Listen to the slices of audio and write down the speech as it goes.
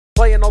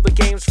playing all the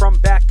games from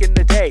back in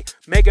the day.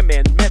 Mega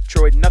Man,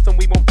 Metroid, nothing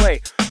we won't play.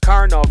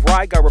 Karnov,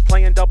 Rygar, we're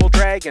playing Double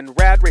Dragon.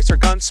 Rad Racer,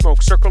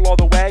 Gunsmoke, circle all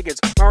the wagons.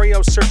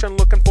 Mario searching,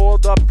 looking for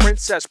the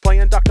princess.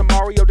 Playing Dr.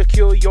 Mario to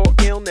cure your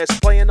illness.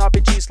 Playing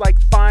RPGs like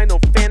Final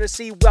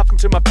Fantasy. Welcome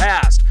to my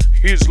past,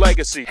 his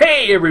legacy.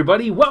 Hey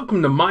everybody,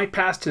 welcome to My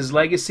Past, His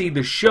Legacy,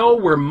 the show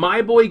where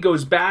my boy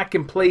goes back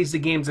and plays the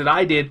games that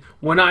I did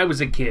when I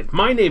was a kid.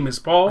 My name is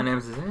Paul. My name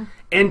is Zane.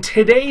 And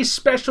today's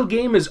special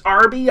game is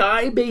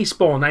RBI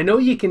Baseball. And I know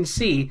you can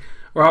see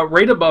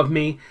right above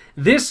me,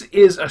 this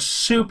is a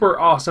super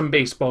awesome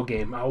baseball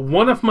game.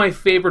 One of my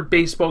favorite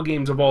baseball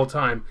games of all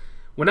time.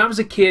 When I was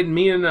a kid,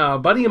 me and a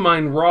buddy of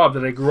mine, Rob,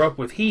 that I grew up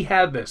with, he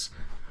had this.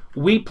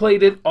 We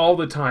played it all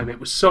the time. It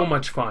was so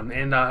much fun.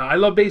 And I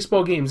love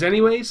baseball games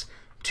anyways.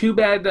 Too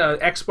bad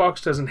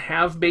Xbox doesn't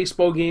have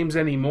baseball games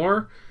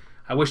anymore.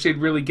 I wish they'd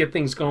really get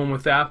things going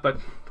with that, but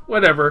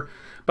whatever.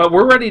 But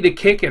we're ready to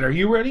kick it. Are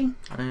you ready?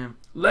 I am.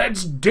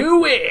 Let's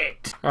do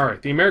it!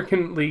 Alright, the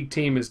American League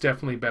team is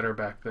definitely better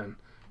back then.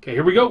 Okay,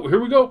 here we go. Here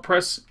we go.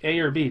 Press A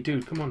or B.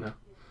 Dude, come on now.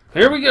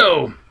 There we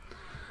go.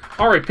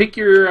 Alright, pick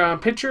your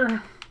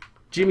pitcher.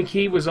 Jimmy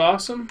Key was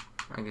awesome.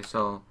 I guess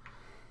I'll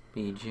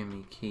be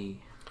Jimmy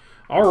Key.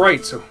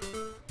 Alright,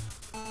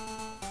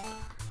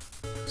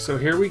 so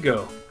here we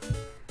go.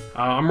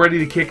 I'm ready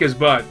to kick his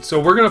butt. So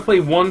we're going to play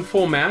one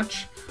full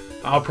match.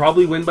 I'll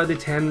probably win by the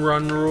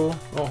 10-run rule.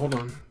 Oh, hold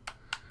on.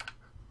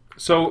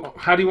 So,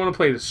 how do you want to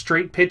play this?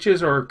 Straight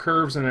pitches or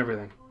curves and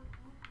everything?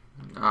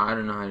 I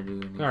don't know how to do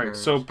any Alright,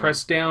 curves, so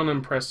press down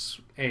and press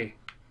A.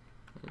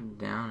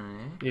 Down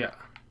and A? Yeah.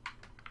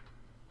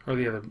 Or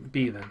the other,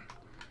 B then.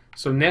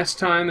 So next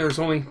time there's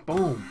only,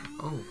 boom.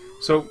 Oh.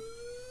 So.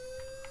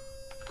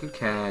 Good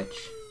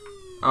catch.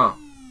 Oh.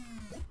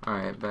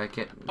 Alright, back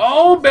it.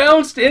 Oh,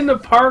 bounced in the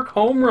park,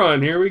 home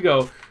run. Here we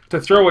go.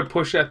 To throw it,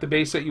 push at the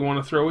base that you want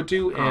to throw it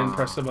to and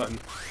press the button.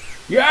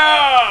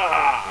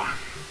 Yeah!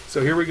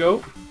 So here we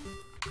go.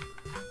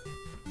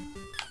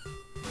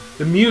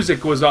 The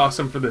music was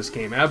awesome for this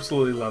game.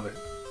 Absolutely love it.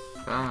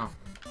 Wow.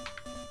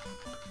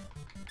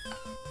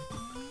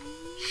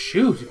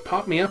 Shoot, it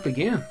popped me up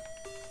again.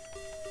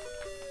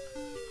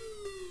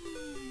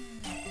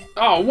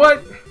 Oh,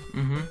 what?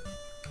 Mm-hmm.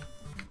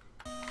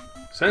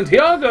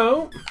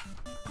 Santiago!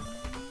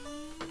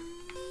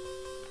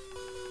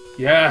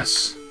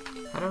 Yes.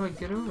 How do I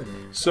get over there?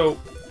 So,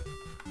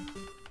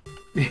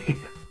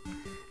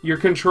 you're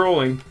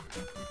controlling.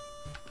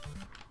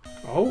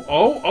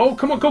 Oh,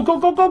 come on, go, go,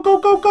 go, go, go,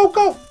 go, go,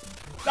 go!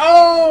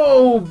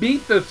 Oh,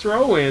 beat the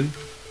throw in.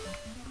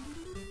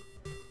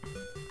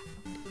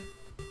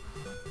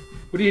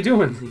 What are you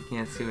doing? You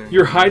can't see what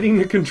You're hiding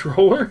the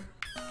controller?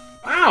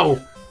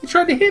 Ow! You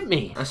tried to hit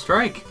me. A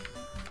strike.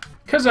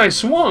 Because I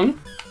swung.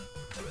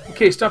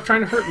 Okay, stop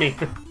trying to hurt me.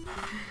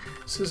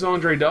 This is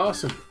Andre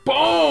Dawson.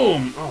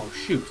 Boom! Oh,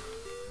 shoot.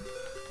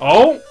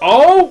 Oh!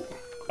 Oh!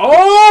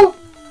 Oh!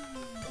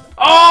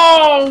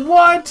 Oh,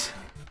 what?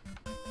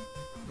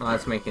 Oh,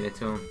 that's making it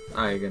to him.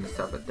 Oh, you're going to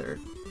stop at third.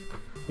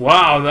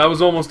 Wow, that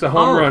was almost a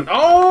home run.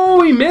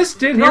 Oh, he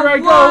missed it. Here I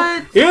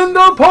what? go. In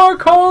the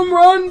park, home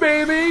run,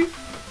 baby.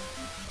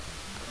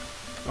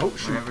 Oh,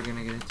 shoot. Am I ever going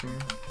to get it to him?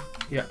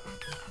 Yeah.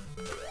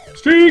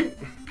 Streak!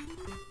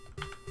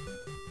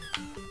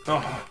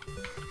 Oh.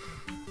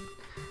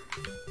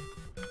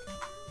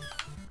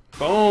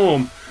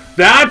 Boom.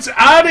 That's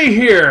out of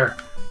here.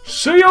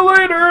 See you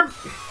later.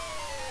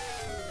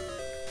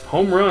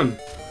 Home run.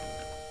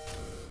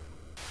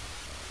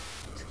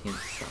 This game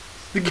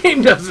sucks. The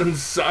game doesn't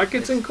suck.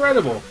 It's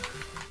incredible.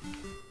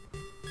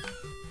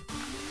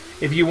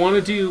 If you want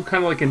to do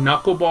kind of like a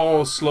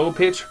knuckleball slow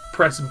pitch,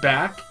 press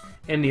back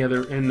and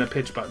the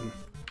pitch button.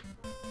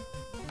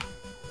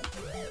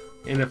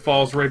 And it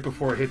falls right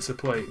before it hits the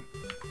plate.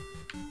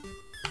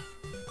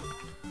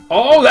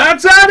 Oh,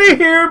 that's out of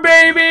here,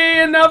 baby!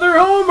 Another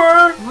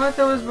homer! What?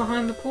 That was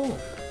behind the pole.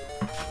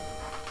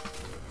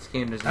 This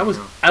game doesn't That was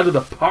know. out of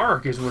the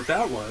park is what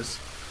that was.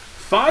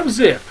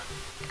 5-zip.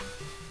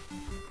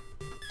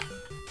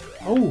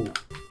 Oh.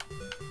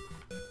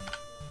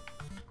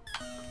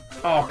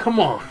 Oh,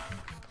 come on.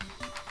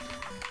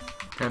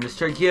 Time to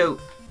strike you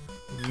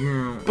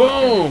out.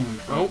 Boom!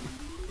 Oh.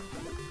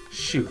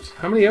 Shoot.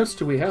 How many outs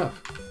do we have?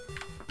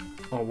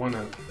 Oh, 1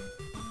 out.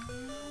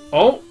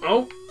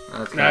 Oh.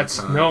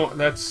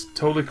 That's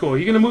totally cool. Are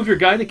you gonna move your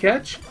guy to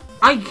catch?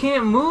 I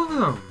can't move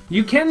them.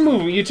 You can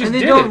move him. You just and they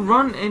did don't it.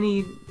 run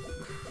any.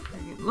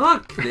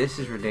 Look, this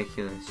is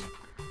ridiculous.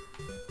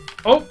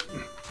 Oh.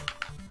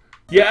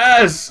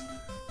 Yes.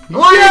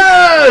 What?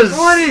 Yes.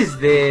 What is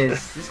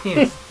this? This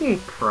game's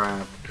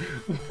crap.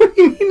 What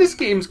do you mean this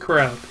game's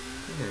crap? Look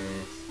at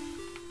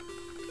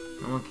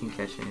this. No one can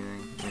catch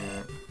anything.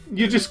 Yeah.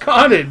 You just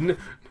caught it.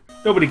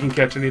 Nobody can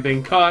catch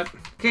anything. Caught.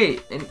 Okay,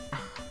 and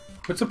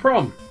What's the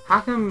problem? how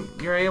come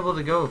you're able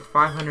to go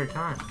 500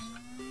 times?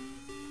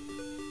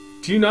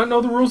 Do you not know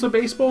the rules of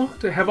baseball?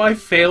 Have I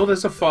failed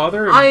as a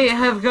father? I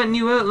have gotten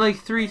you out like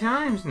 3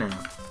 times now.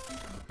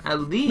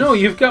 At least. No,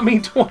 you've got me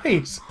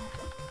twice.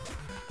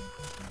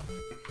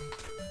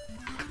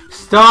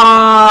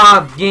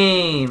 Stop,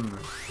 game.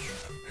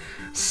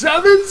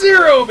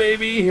 7-0,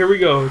 baby. Here we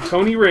go.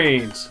 Tony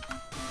Raines.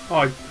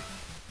 Oh,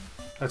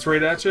 that's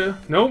right at you.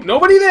 Nope,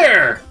 nobody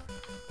there.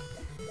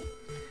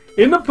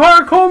 In the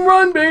park, home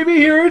run, baby.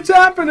 Here it's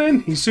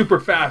happening. He's super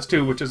fast,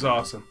 too, which is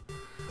awesome.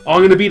 Oh,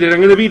 I'm going to beat it. I'm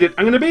going to beat it.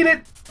 I'm going to beat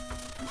it.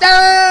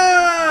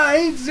 Ah!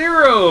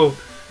 8-0.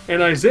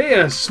 And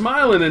Isaiah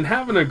smiling and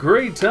having a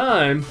great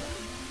time.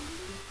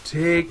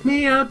 Take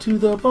me out to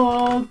the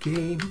ball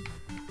game.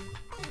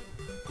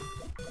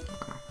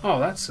 Oh,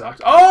 that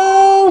sucks.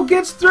 Oh,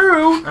 gets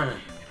through. What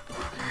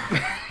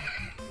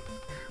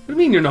do you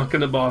mean you're not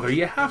going to bother?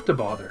 You have to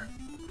bother.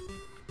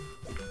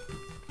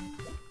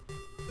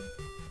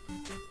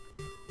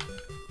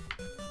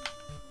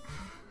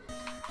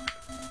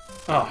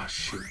 Oh,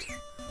 shoot.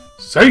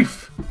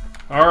 Safe.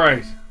 All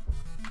right.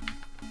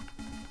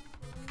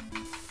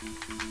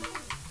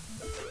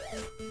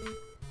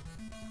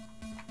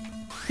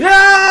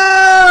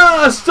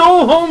 Yeah!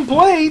 Stole home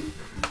plate.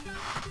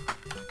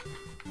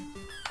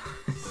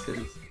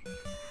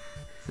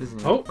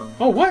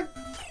 Oh, what?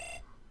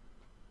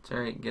 It's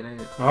alright, get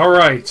out.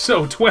 Alright,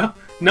 so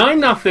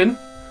 9-0.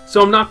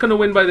 So I'm not going to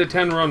win by the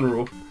 10-run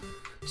rule.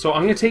 So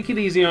I'm going to take it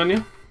easy on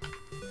you.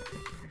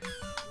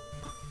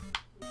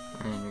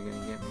 And you're going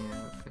to get me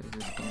out because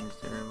this game is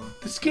terrible.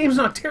 This game's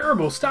not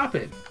terrible. Stop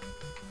it.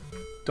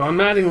 Don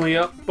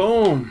Mattingly up.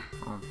 Boom.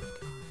 Oh my god.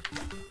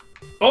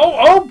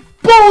 Oh,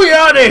 booey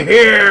out of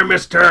here,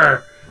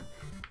 mister.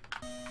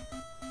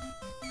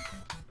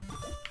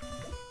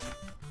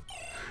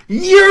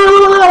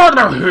 You're out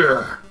of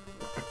here.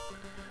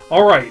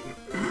 All right.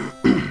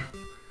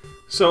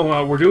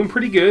 So we're doing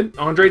pretty good.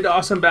 Andre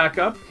Dawson back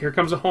up. Here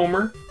comes a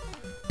homer.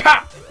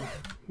 Pop.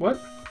 What?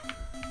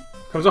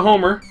 Comes a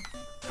homer.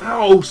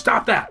 Oh,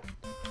 stop that.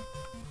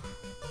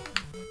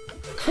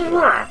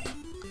 Crap.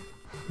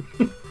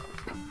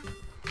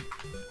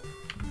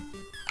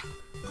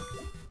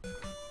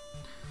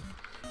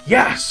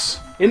 Yes.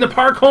 In the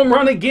park, home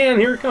run again.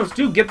 Here it comes.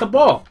 Dude, get the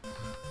ball.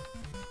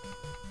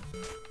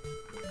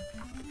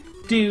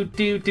 Do.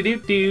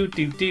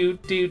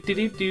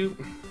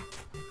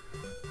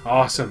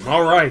 Awesome.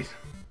 All right.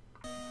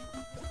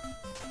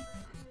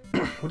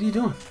 What are you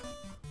doing?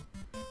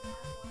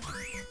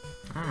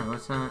 I don't know.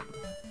 What's that?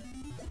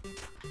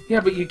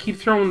 Yeah, but you keep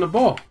throwing the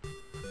ball.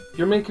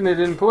 You're making it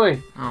in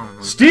play. Oh,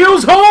 my.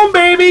 Steals home,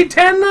 baby.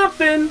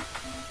 10-0.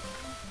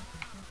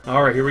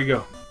 All right, here we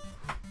go.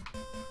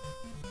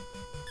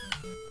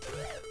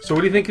 So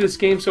what do you think of this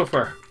game so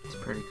far? It's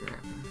pretty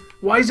crappy.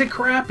 Why is it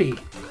crappy?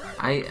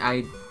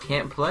 I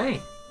can't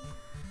play.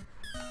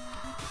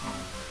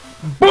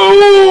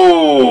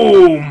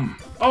 Boom!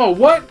 Oh,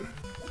 what?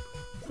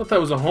 I thought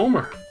that was a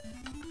homer.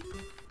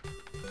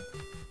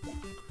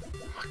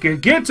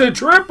 It gets a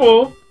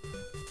triple.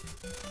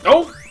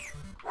 Oh!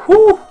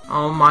 Whew!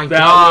 Oh my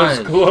god! That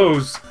was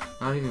close.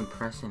 Not even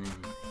pressing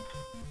anything.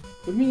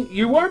 What do you mean?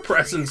 You are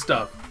pressing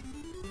stuff.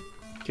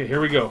 Okay,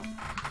 here we go.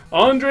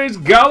 Andres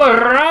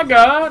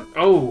Galarraga.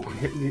 Oh,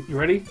 you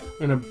ready?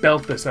 I'm gonna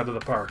belt this out of the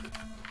park.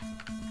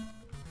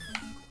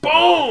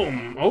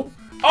 Boom!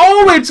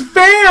 Oh, it's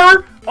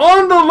fair!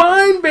 On the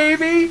line,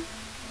 baby!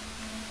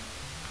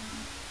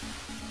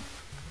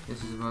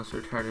 This is the most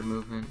retarded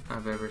movement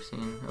I've ever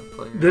seen of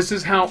players. This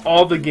is how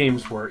all the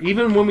games were.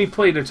 Even when we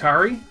played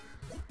Atari,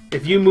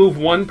 if you move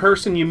one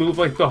person, you move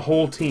like the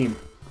whole team.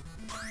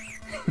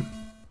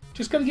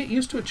 Just gotta get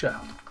used to it,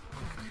 child.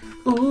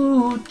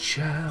 Ooh,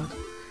 child.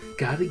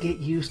 Gotta get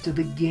used to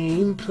the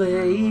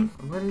gameplay.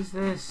 What is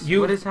this?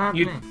 What is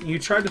happening? You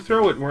tried to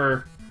throw it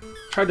where...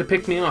 Tried to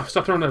pick me off.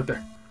 Stop throwing it out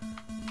there.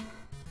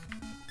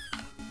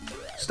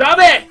 Stop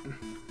it!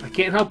 I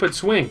can't help but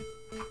swing.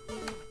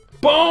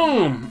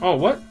 Boom! Oh,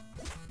 what?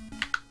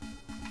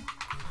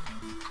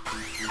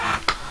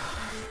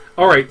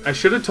 Alright, I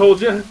should have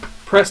told you.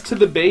 Press to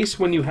the base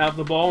when you have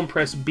the ball and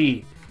press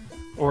B.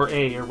 Or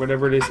A, or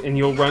whatever it is, and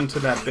you'll run to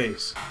that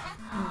base.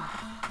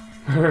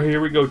 Alright,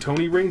 here we go.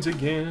 Tony Raines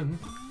again.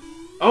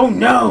 Oh,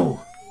 no!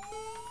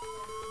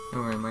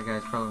 Don't worry, my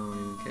guys probably won't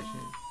even catch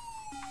it.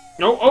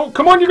 Oh,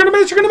 come on, you're gonna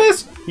miss, you're gonna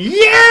miss!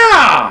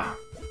 Yeah!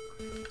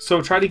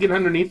 So try to get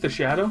underneath the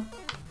shadow.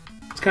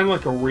 It's kind of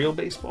like a real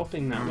baseball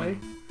thing that way.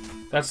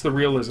 That's the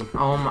realism.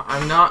 Oh,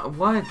 I'm not...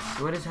 What?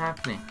 What is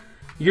happening?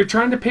 You're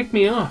trying to pick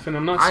me off, and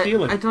I'm not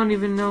stealing. I don't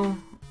even know...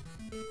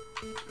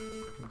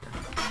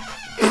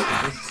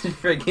 This is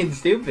freaking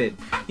stupid.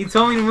 You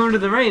told me to move to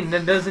the right, and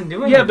that doesn't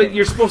do anything. Yeah, but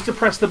you're supposed to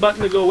press the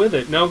button to go with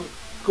it. Now,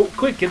 go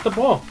quick, get the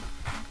ball.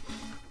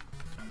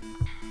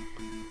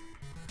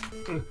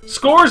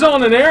 Scores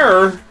on an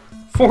error.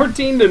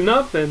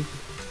 14-0.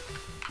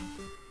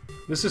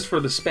 This is for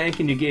the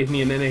spanking you gave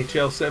me in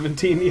NHL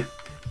 17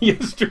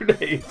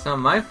 yesterday. It's not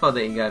my fault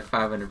that you got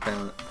 500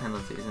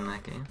 penalties in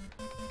that game.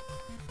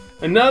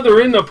 Another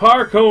in the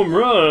park home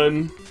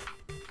run.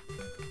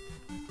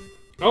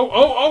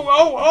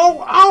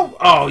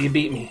 Oh, you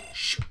beat me.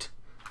 Shoot.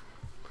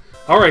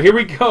 Alright, here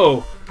we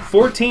go.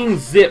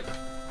 14-zip.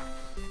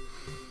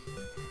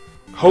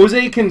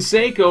 Jose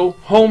Canseco,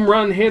 home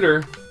run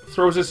hitter,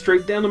 throws it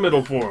straight down the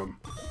middle for him.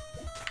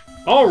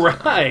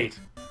 Alright.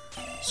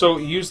 So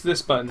use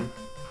this button.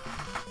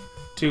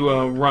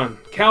 to run.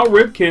 Cal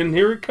Ripken,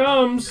 here it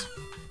comes.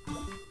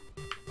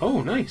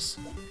 Oh, nice.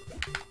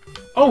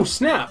 Oh,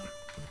 snap.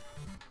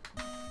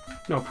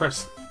 No,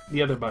 press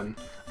the other button.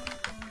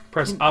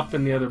 Press up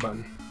and the other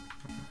button.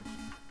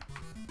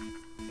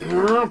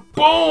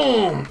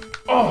 Boom!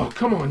 Oh,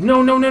 come on.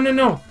 No, no, no, no,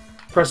 no.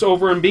 Press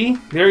over and B.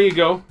 There you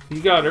go.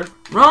 You got her.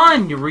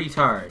 Run, you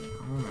retard.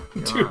 Oh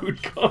my God.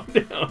 Dude, calm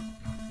down.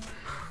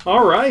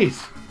 All right.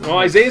 Well,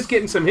 Isaiah's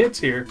getting some hits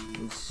here.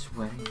 I'm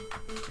sweating.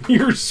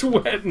 You're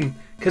sweating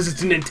because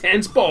it's an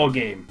intense ball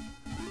game.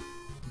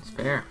 It's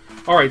fair.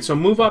 All right, so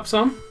move up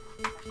some.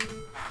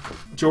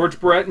 George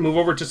Brett, move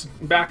over just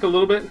back a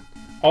little bit.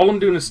 All I'm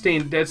doing is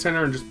staying dead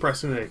center and just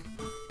pressing it.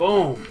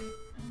 Boom.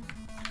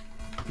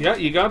 Yeah,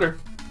 you got her.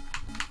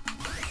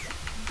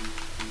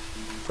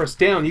 Press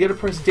down. You got to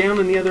press down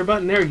on the other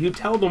button there. You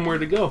tell them where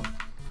to go.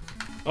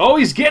 Oh,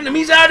 he's getting him.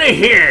 He's out of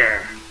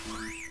here.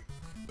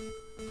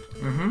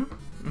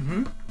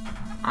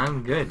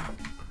 I'm good.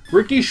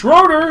 Ricky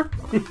Schroeder.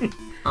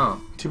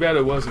 Oh. Too bad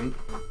it wasn't.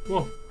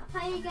 Whoa. I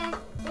thought you guys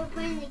were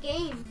playing the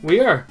game. We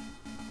are.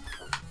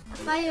 I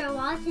thought you were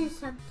watching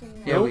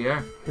something. Yeah, we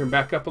are. Here,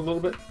 back up a little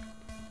bit.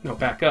 No,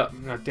 back up,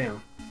 not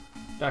down.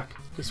 Back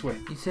this way.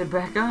 You said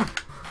back up.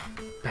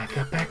 Back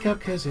up,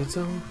 because it's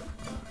on.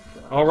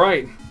 All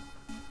right.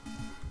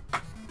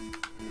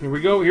 Here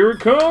we go. Here it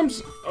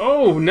comes.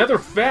 Oh, another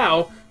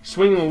foul.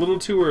 Swinging a little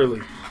too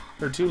early.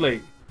 Or too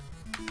late.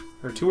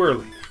 Or too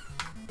early.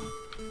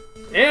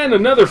 And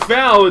another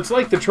foul. It's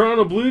like the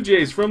Toronto Blue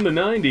Jays from the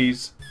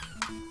 90s.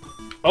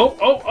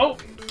 Oh.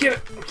 Get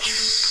it.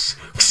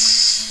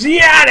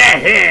 Get out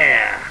of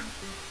here.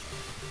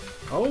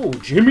 Oh,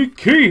 Jimmy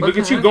Key. Look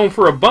at you going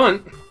for a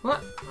bunt.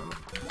 What?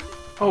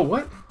 Oh,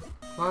 what?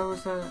 Why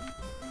was that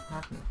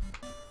happening?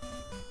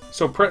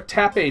 So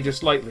tap A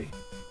just lightly.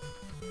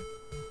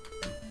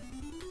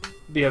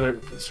 The other,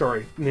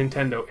 sorry,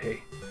 Nintendo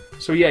A.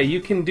 So yeah, you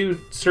can do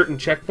certain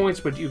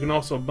checkpoints, but you can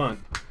also bunt.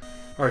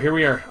 All right, here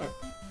we are.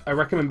 I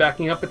recommend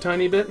backing up a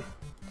tiny bit.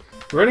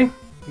 Ready?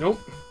 Nope.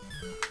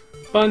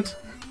 Bunt.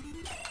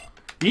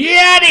 Get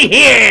out of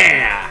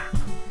here!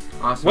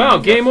 Awesome. Wow,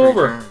 You game got 3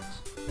 over. turns.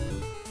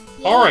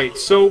 All right,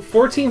 so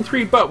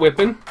 14-3 butt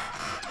whipping.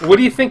 What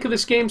do you think of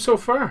this game so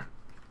far?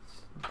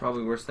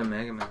 Probably worse than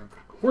Mega Man.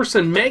 Worse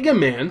than Mega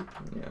Man?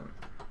 Yeah.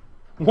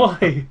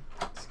 Why?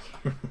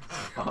 It's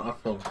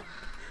awful.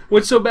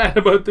 What's so bad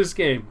about this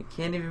game? You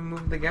can't even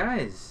move the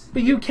guys.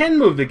 But you can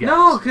move the guys.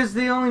 No, because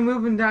they only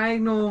move in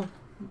diagonal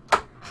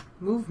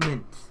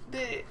movement.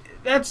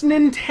 That's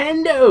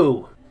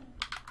Nintendo.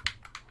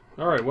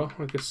 All right, well,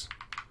 I guess.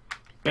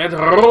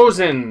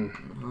 Bedrosen.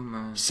 Oh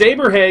my.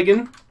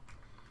 Saberhagen.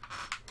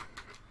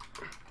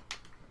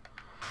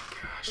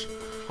 Gosh.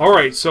 All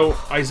right, so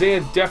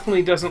Isaiah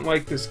definitely doesn't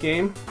like this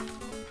game.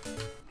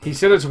 He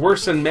said it's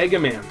worse than Mega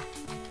Man.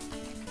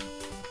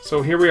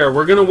 So here we are.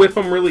 We're going to whip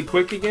him really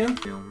quick again.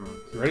 You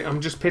ready?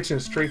 I'm just pitching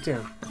it straight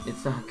down.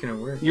 It's not going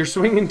to work. You're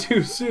swinging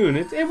too soon.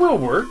 It will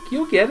work.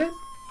 You'll get it.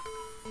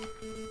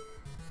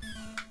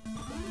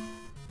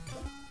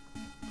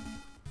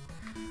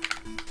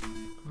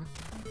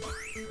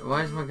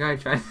 Why is my guy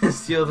trying to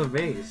steal the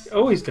base?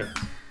 Always does.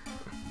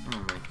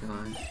 Oh my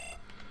gosh.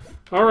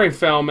 All right,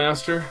 Foul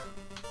Master.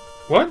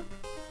 What?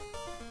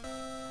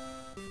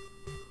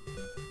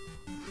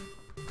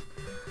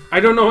 I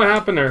don't know what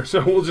happened there,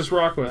 so we'll just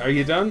rock with it. Are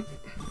you done?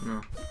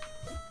 No.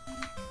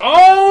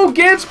 Oh,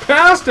 gets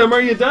past him. Are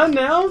you done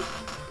now?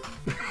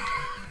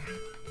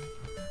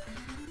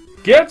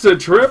 Gets a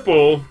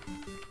triple.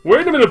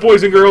 Wait a minute,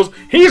 boys and girls.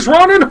 He's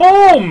running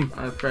home.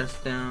 I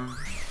pressed down.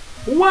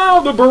 Wow,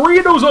 the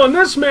burritos on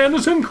this man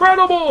is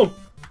incredible.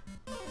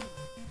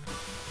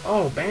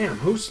 Oh, bam.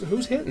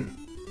 Who's hitting?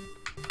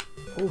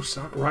 Oh,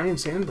 Ryan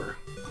Sandberg.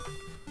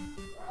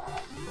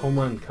 Home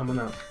run coming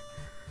up.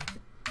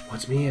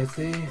 What's me at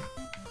there?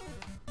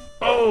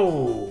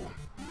 Oh!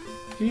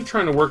 You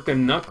trying to work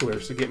them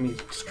knucklers to get me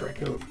to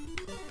strike out.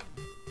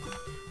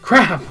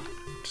 Crap!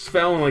 Just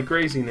fouling like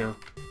crazy now.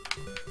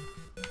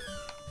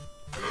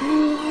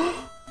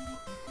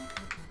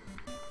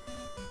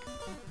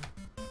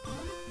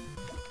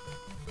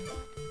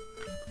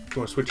 You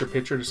want to switch your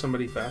pitcher to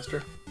somebody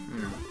faster?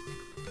 No.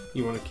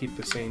 You want to keep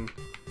the same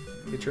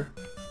pitcher?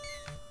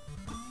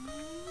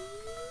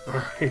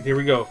 Alright, here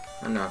we go.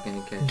 I'm not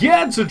going to catch it.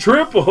 Gets a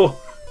triple!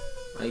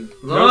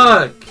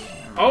 Look!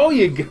 Oh,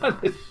 you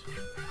got it.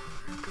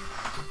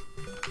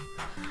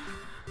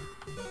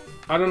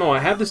 I don't know. I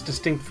have this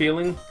distinct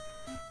feeling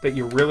that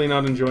you're really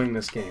not enjoying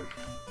this game.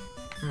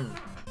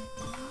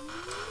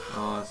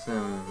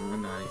 Awesome.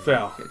 I'm not even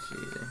Foul. going to catch you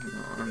either.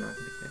 No, I'm not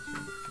going to catch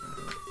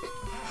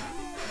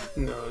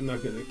you. No, I'm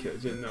not going to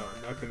catch it. No,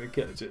 I'm not going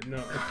to catch it.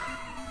 No.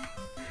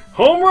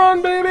 Home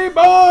run, baby!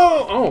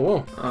 Ball! Oh,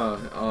 whoa.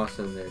 Oh,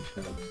 awesome there,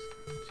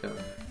 Chubbs.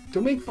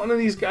 Don't make fun of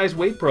these guys'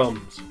 weight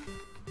problems.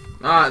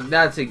 Ah,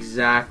 that's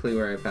exactly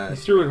where I He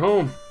passed. threw it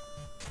home.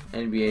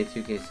 NBA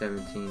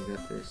 2K17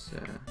 got this,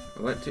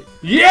 what?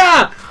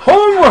 Yeah!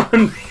 Home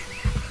run!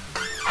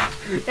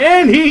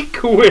 And he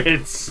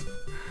quits.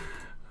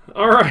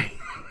 All right.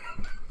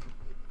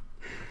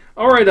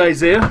 All right,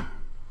 Isaiah.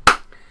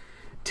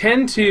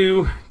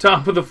 10-2,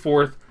 top of the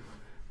fourth.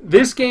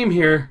 This game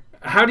here,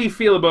 how do you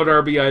feel about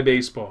RBI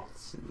Baseball?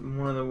 It's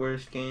one of the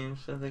worst games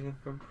I think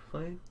I've ever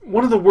played.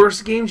 One of the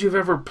worst games you've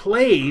ever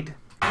played?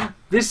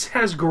 This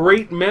has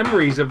great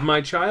memories of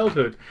my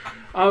childhood.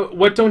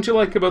 What don't you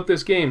like about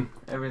this game?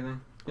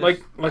 Everything.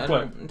 Like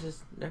what?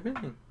 Just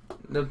everything.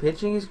 The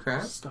pitching is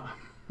crap. Stop.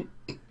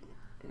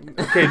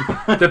 Okay,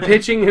 the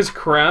pitching is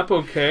crap,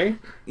 okay.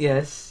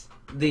 Yes.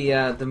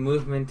 The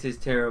movement is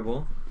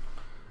terrible.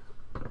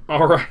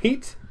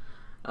 Alright.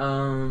 I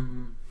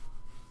don't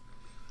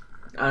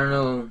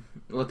know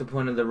what the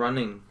point of the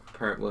running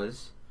part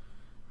was.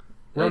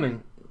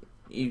 Running.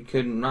 You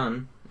couldn't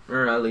run.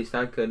 Or at least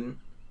I couldn't.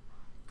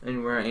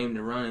 And where I aimed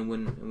to run, it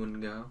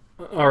wouldn't go.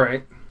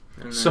 Alright.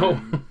 So,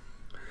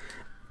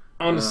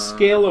 on a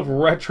scale of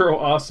retro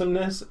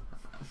awesomeness,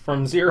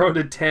 from 0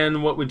 to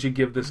 10, what would you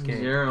give this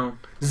game? 0.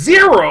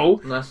 0?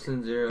 Less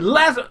than 0.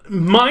 Less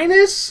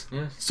minus?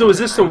 Yes. So is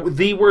this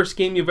the worst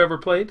game you've ever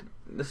played?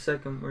 The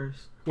second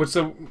worst. What's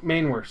the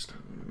main worst?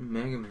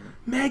 Mega Man.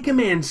 Mega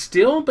Man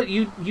still? But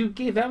you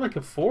gave that like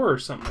a 4 or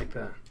something like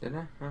that. Did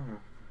I?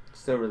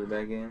 Still a really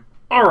bad game.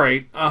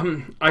 Alright,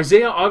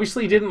 Isaiah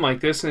obviously didn't like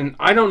this, and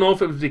I don't know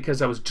if it was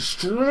because I was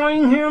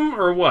destroying him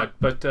or what,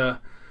 but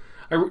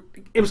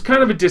it was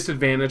kind of a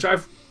disadvantage.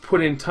 I've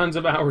put in tons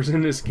of hours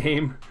in this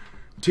game.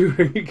 Dude,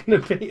 are you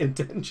going to pay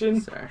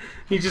attention? Sorry.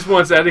 He just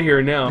wants out of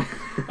here now.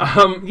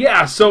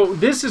 Yeah, so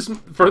this is,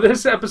 for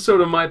this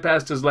episode of My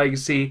Past is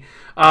Legacy,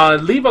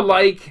 leave a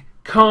like,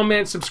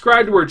 comment,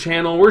 subscribe to our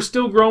channel. We're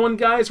still growing,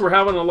 guys. We're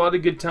having a lot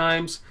of good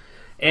times.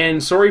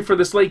 And sorry for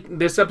this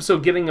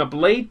episode getting up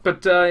late,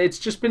 but it's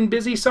just been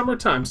busy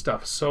summertime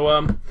stuff.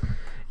 So,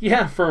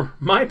 yeah, for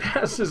My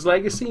Past is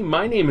Legacy,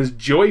 my name is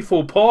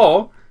Joyful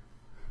Paul.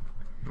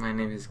 My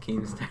name is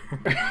Keemstar.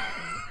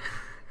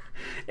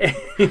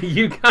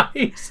 You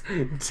guys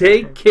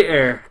take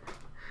care.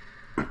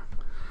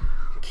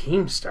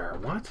 Keemstar,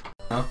 what?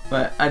 Oh,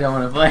 but I don't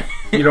want to play.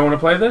 You don't want to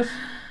play this?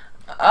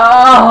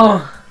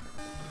 Oh!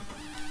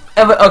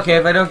 Okay,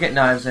 if I don't get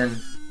knives in,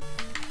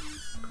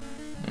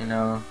 you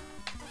know.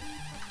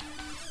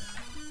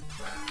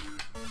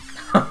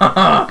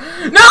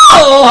 No!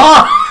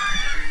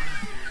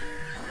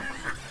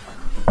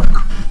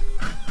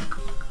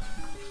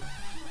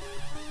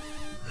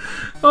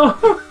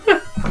 Oh.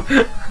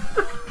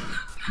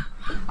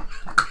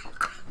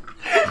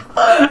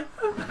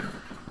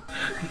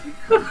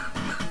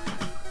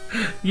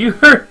 You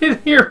heard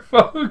it here,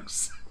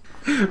 folks.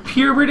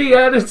 Puberty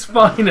at its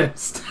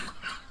finest.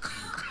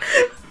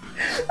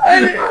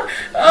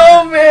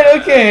 Oh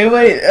man, okay,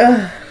 wait.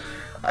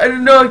 I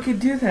didn't know I could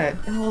do that.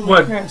 Holy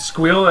What? crap.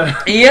 Squeal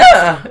at?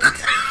 Yeah!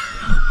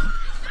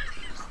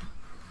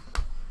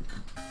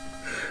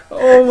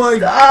 Oh my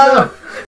Stop. God.